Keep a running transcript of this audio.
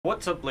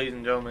What's up, ladies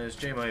and gentlemen? It's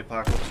JMoney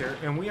Apocalypse here,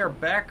 and we are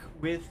back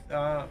with,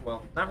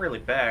 well, not really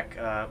back,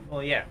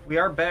 well, yeah, we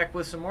are back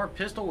with some more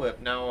Pistol Whip.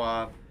 Now,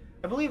 I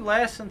believe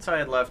since I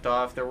had left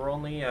off, there were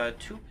only,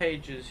 2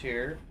 pages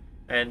here,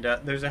 and,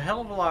 there's a hell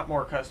of a lot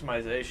more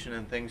customization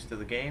and things to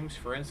the games.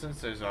 For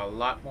instance, there's a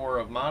lot more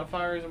of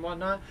modifiers and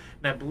whatnot,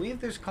 and I believe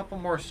there's a couple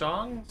more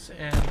songs,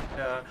 and,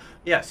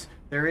 yes,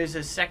 there is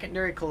a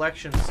secondary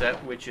collection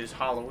set, which is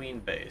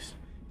Halloween-based.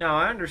 Now,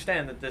 I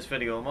understand that this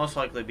video will most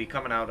likely be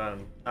coming out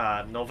on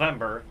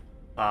November.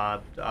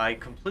 I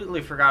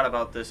completely forgot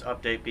about this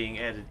update being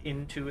added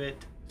into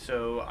it,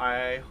 so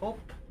I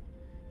hope,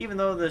 even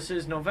though this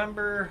is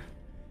November,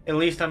 at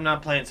least I'm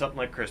not playing something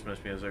like Christmas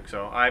music,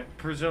 so I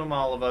presume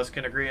all of us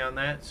can agree on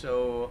that.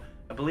 So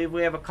I believe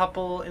we have a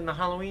couple in the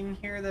Halloween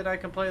here that I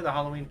can play, the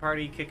Halloween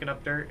Party, Kicking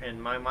Up Dirt,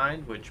 and My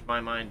Mind, which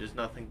My Mind is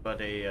nothing but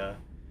a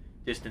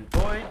distant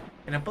void.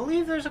 And I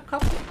believe there's a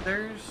couple,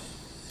 there's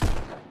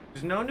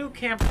no new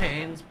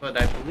campaigns, but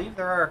I believe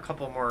there are a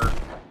couple more.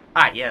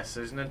 Yes,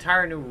 there's an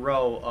entire new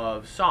row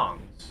of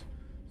songs.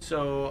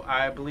 So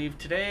I believe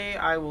today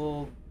I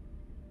will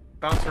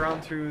bounce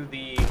around through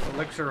the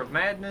Elixir of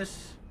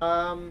Madness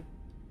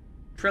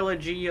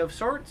trilogy of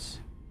sorts,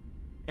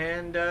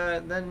 and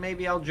then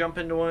maybe I'll jump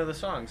into one of the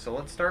songs. So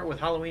let's start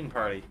with Halloween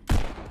Party.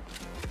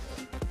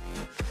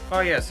 Oh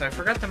yes, I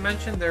forgot to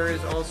mention there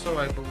is also,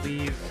 I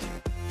believe,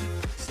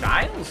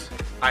 styles?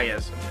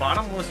 Yes,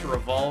 bottomless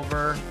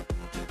revolver,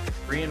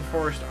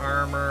 reinforced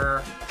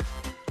armor,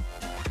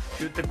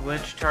 shoot the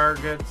glitch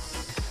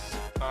targets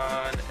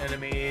on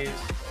enemies,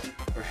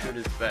 or shoot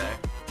its back.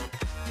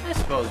 I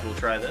suppose we'll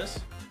try this.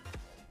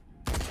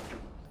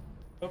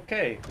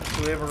 Okay,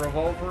 do we have a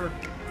revolver?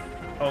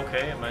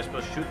 Okay, am I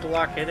supposed to shoot the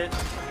lock, hit it?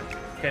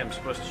 Okay, I'm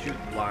supposed to shoot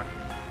the lock.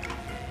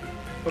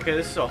 Okay,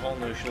 this is a whole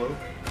new shloop.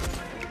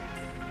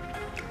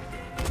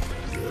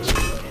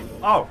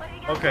 Oh,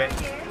 okay.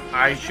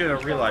 I should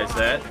have realized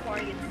that.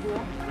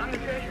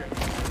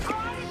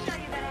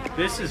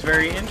 This is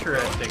very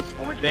interesting.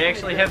 They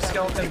actually have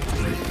skeleton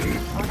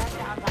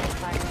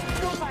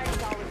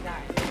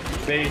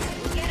base.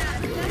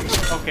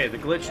 Okay, the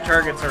glitch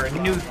targets are a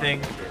new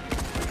thing.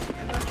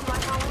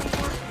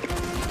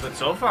 But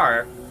so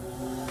far,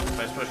 am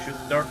I supposed to shoot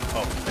the door?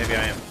 Oh, maybe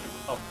I am.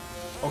 Oh,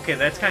 okay,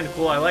 that's kind of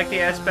cool. I like the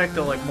aspect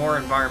of like more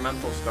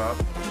environmental stuff.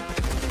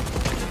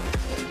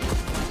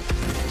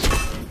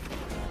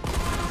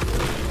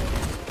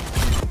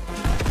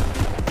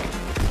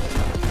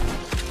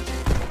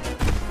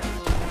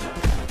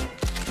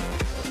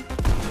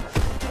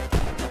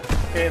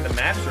 Okay, the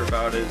maps are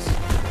about as...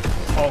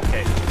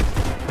 Okay.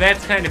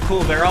 That's kind of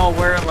cool. They're all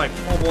wearing, like,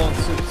 full-blown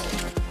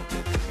suits.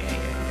 Yeah.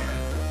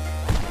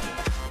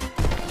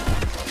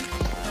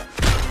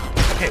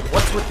 Okay,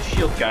 what's with the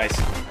shield, guys?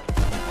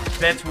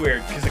 That's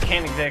weird, because I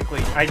can't exactly...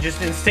 I just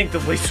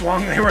instinctively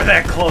swung. They were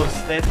that close.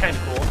 That's kind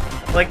of cool.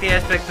 I like the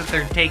aspect that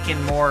they're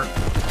taking more...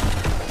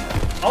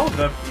 Oh,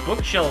 the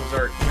bookshelves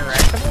are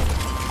interactable?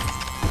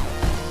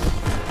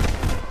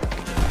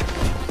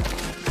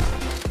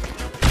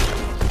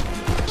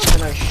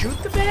 Can I shoot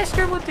the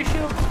bastard with the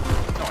shield?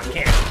 No, I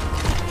can't.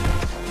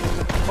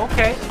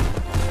 Okay.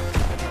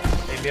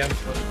 Maybe I'm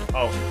supposed to...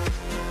 Oh.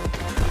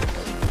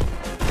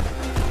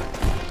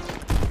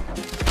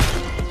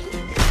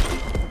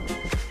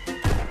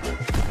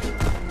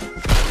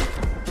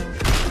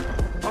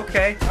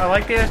 Okay, I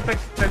like the aspect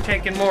that they're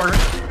taking more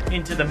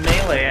into the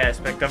melee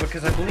aspect of it,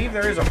 because I believe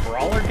there is a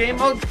brawler game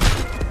mode.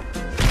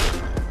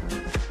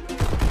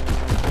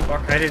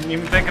 Fuck, I didn't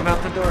even think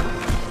about the door.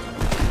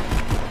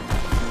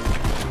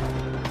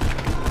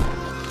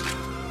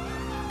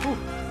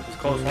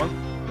 Close one.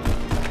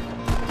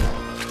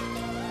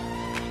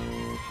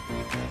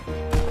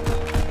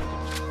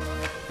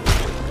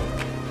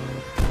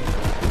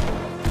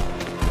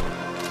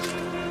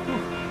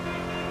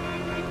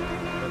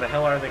 Where the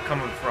hell are they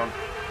coming from?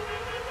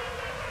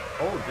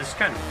 Oh, this is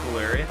kind of a cool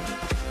area. I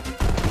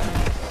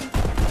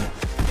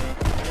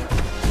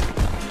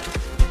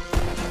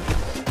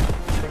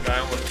think I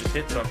almost just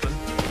hit something.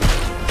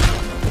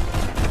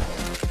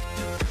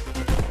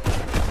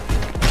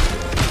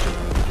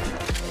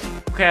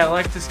 Okay, I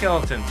like the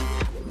skeleton.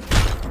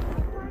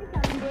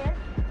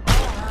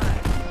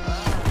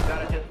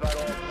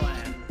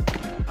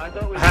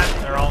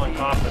 They're all in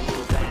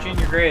coffins. Put you in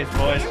your graves,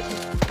 boys.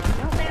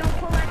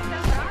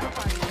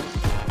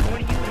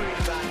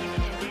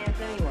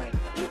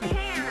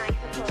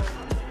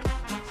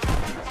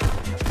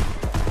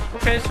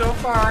 Okay, so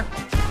far,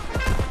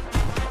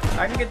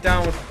 I can get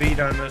down with the beat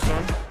on this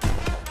one.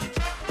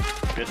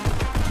 Good.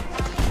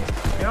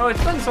 You know,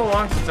 it's been so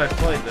long since I've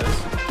played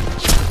this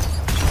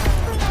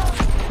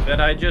that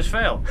I just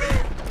failed.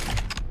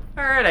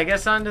 Alright, I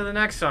guess on to the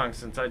next song,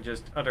 since I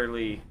just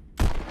utterly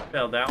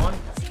failed that one.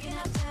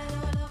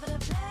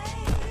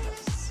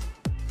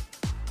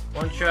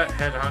 One shot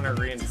headhunter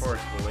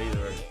reinforced the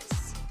laser.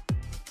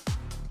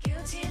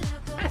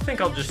 I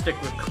think I'll just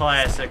stick with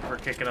classic for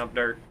kicking up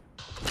dirt.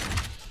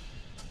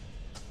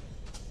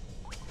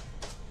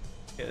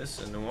 Okay, this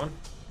is a new one.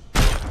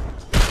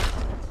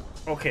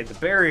 Okay, the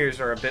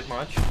barriers are a bit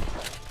much.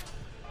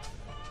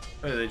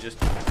 What are they just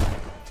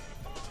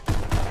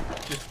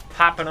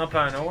popping up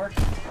out of nowhere?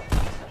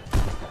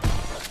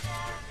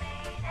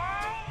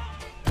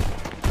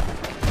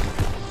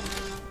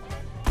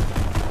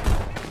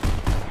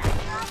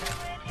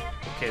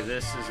 Okay,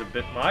 this is a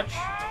bit much.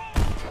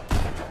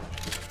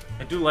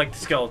 I do like the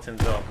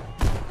skeletons though.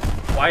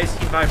 Why is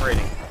he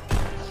vibrating?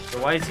 Or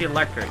why is he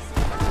electric?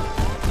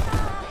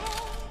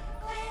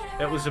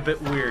 That was a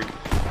bit weird.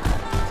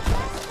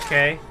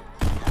 Okay.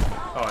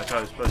 Oh, I thought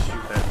I was supposed to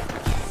shoot that.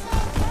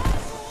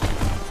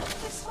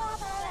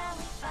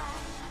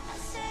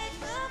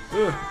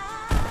 Ugh.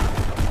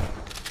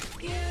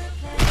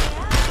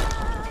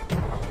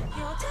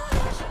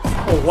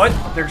 Oh,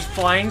 what? There's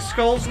flying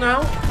skulls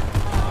now?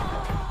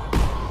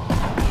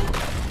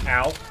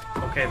 Ow.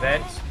 Okay,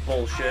 that's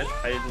bullshit.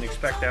 I didn't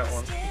expect that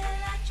one.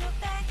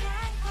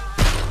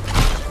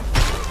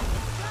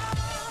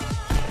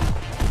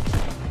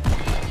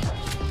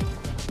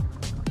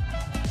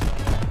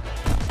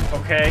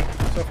 Okay,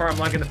 so far I'm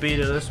not gonna beat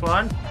this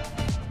one.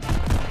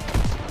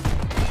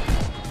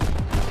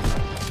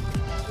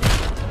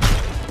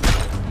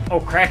 Oh,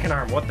 Kraken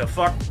arm, what the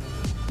fuck?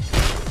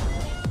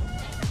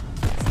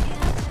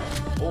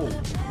 Oh,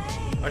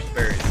 much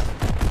berries.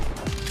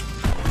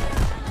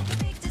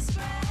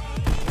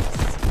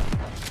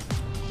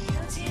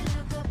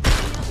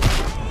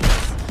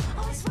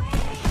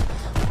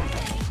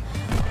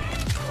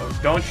 Oh,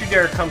 don't you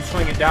dare come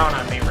swinging down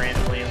on me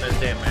randomly in this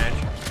damn match.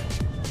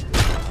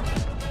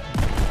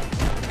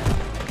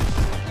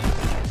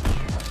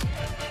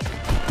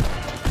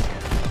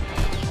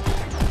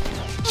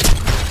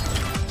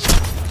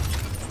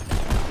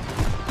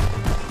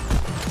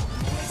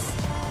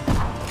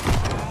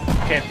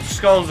 Okay, the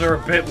skulls are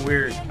a bit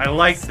weird. I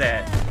like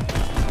that.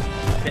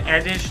 The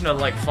addition of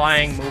like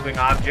flying, moving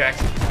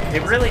objects.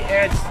 It really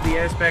adds to the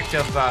aspect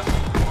of,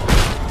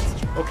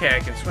 okay,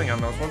 I can swing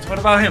on those ones. What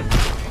about him?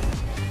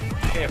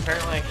 Okay,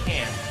 apparently I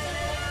can't.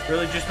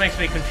 Really just makes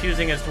me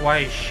confusing as to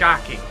why he's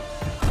shocking.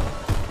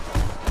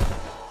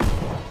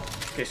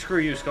 Okay, screw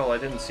you, Skull. I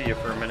didn't see you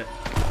for a minute.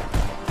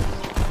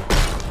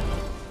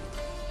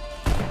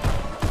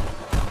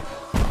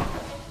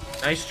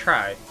 Nice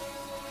try.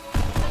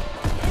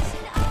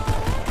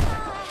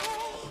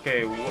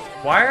 Okay,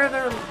 why are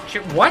there...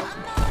 What?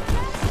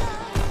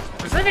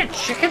 Was that a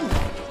chicken?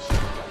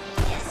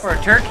 Or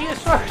a turkey?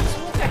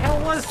 What the hell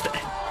was that?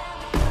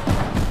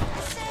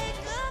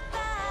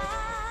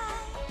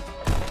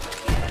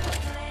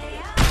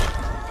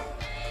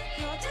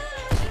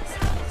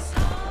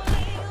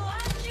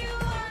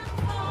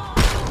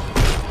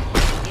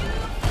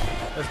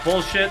 That's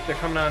bullshit. They're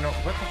coming out...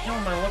 What the hell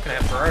am I looking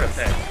at for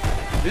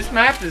artifacts? This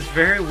map is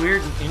very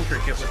weird and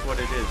intricate with what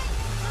it is.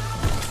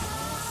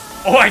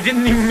 Oh, I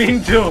didn't even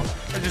mean to.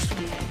 I just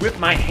whipped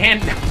my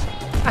hand down.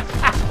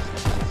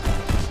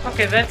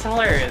 Okay, that's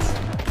hilarious.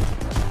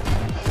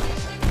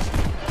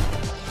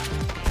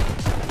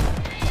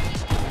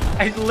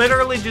 I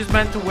literally just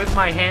meant to whip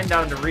my hand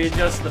down to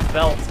readjust the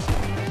belt.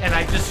 And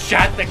I just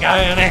shot the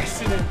guy on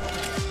accident.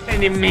 I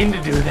didn't even mean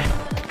to do that.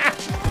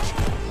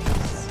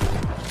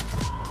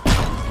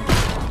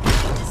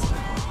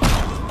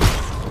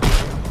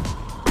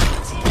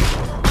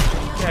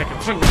 Yeah, I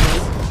can swing the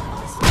move.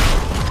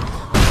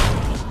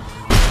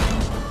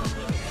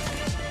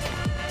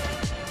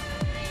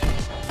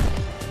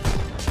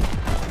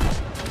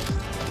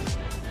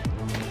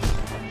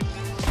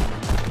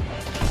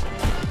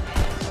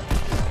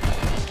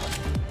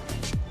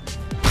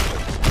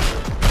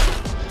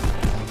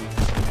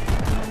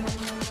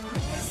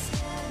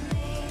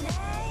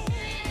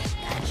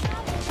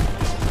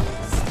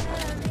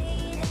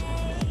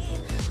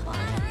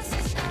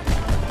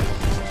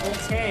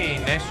 Okay,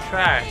 nice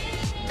try.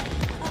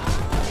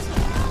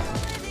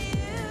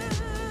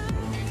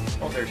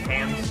 Oh, there's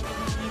hands.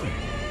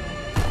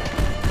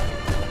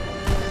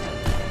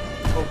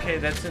 Okay,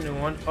 that's a new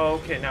one. Oh,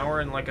 okay, now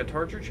we're in like a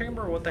torture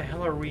chamber? What the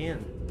hell are we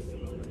in?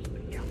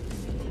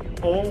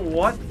 Oh,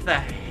 what the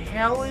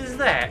hell is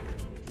that?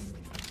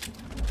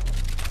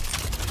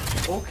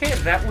 Okay,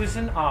 that was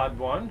an odd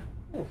one.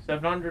 Oh,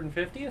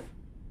 750th? It's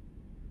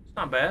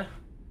not bad.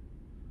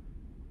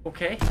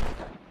 Okay.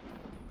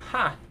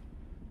 Huh.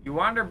 You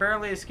wander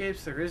barely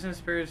escapes the risen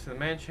spirits of the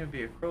mansion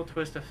via a cruel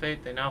twist of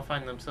fate. They now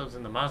find themselves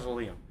in the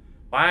mausoleum.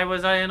 Why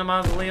was I in a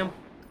mausoleum?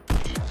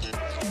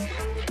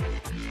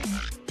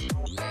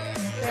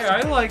 Hey,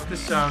 I like the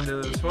sound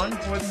of this one.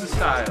 What's the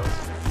styles?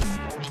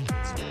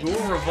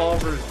 Dual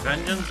revolvers,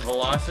 vengeance,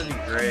 velocity,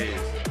 graze.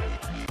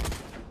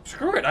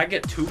 Screw it, I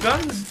get 2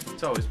 guns?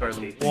 It's always better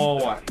than... Whoa,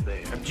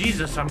 I'm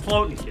Jesus, I'm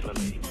floating.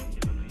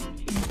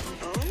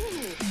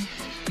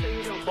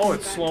 Oh,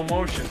 it's slow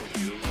motion.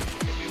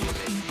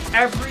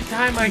 Every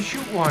time I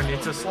shoot one,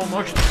 it's a slow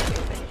motion.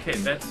 Okay,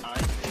 that's...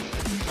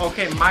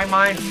 Okay, my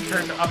mind's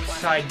turned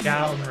upside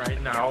down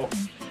right now.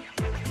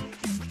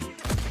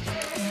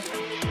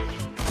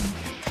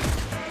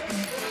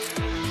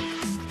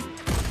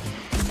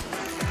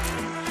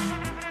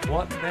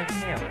 What the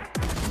hell?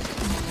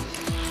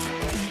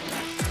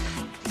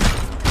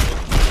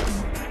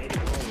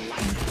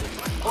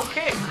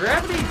 Okay,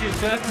 Gravity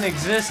just doesn't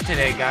exist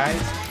today, guys.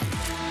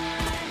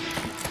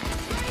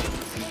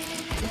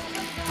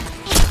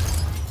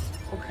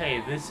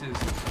 Okay, this is...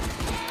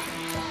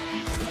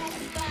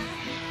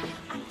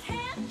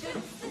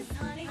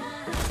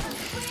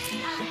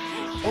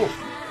 Oh.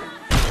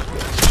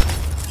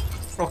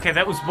 Okay,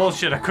 that was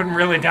bullshit. I couldn't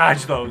really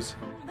dodge those.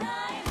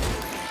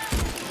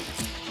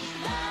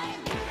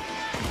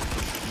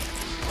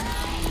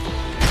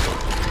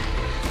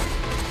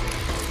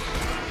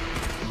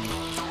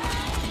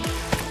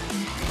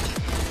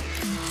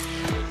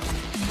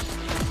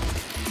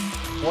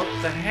 What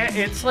the heck?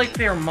 It's like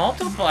they're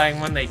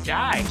multiplying when they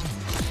die.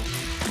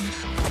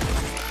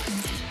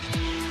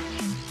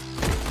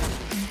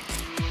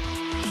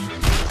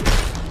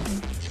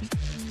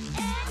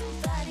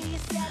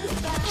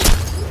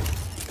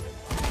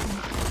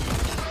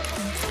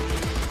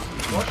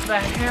 What the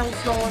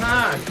hell's going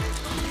on?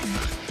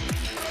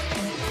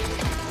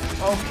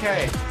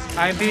 Okay,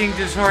 I'm being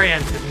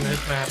disoriented in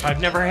this map. I've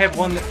never had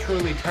one that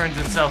truly turns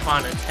itself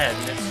on its head,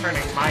 and it's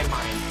turning my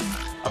mind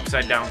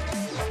upside down.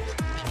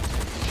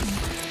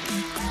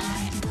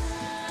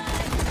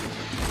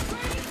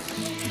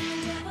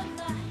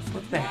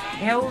 What the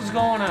hell's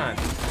going on?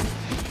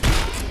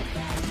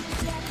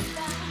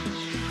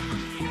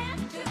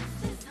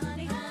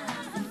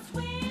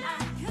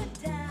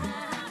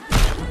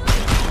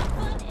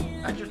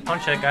 I just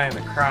punched that guy in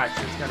the crotch.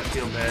 It's gotta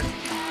feel bad.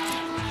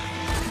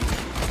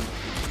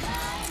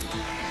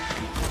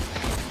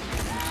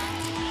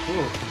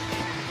 Ooh.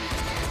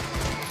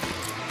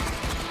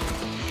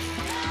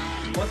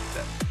 What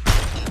the?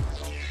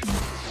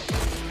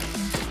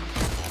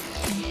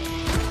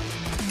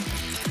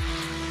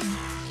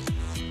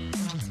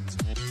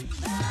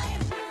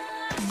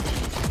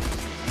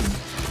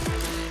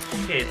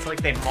 Okay, it's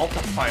like they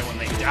multiply when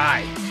they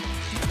die.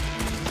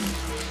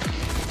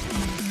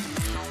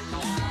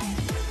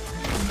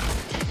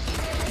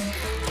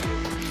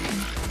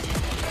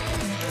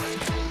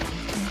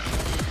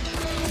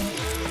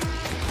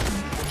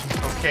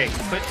 Okay,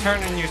 quit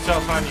turning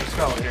yourself on your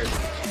skull here.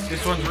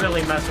 This one's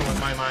really messing with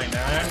my mind.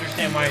 I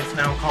understand why it's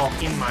now called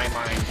In My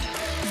Mind.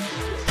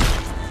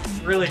 It's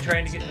really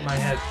trying to get in my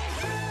head.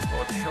 Oh,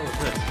 what the hell is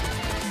this?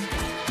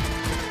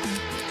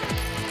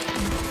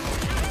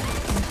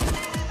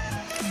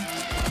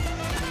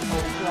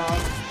 Oh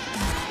god.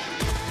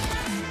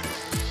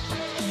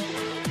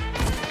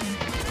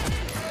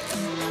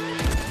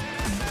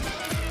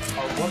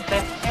 Oh, what the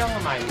hell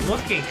am I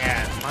looking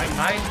at? My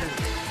mind is...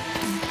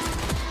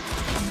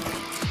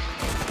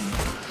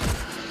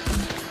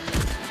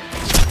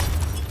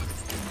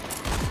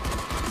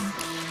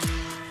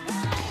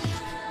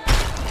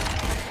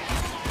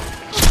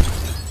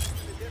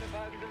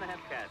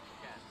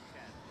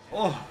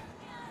 Oh.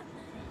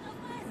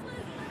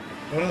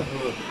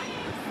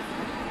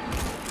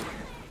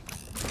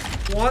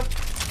 What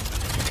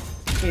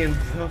in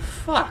the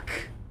fuck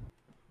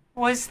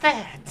was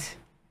that?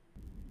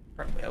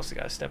 Probably also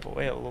gotta step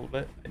away a little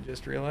bit, I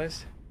just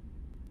realized.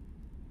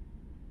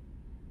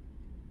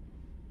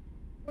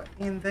 What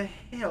in the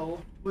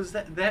hell was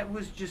that? That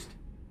was just...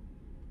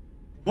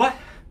 What?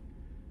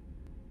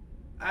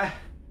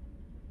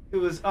 It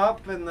was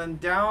up and then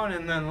down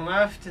and then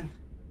left and...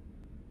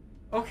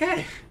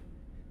 Okay.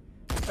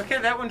 Okay,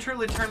 that one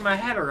truly turned my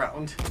head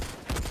around.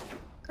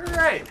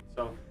 Alright.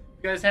 So,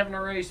 if you guys haven't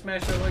already,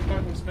 smash that like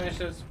button, smash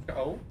that...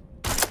 Oh.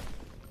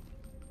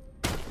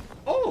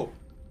 Oh!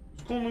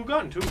 It's a cool new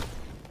gun, too.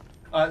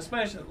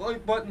 Smash that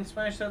like button,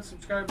 smash that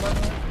subscribe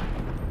button.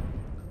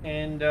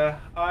 And,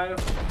 I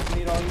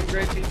meet all you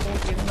great people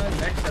in the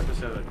next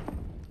episode.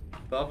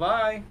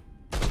 Bye-bye.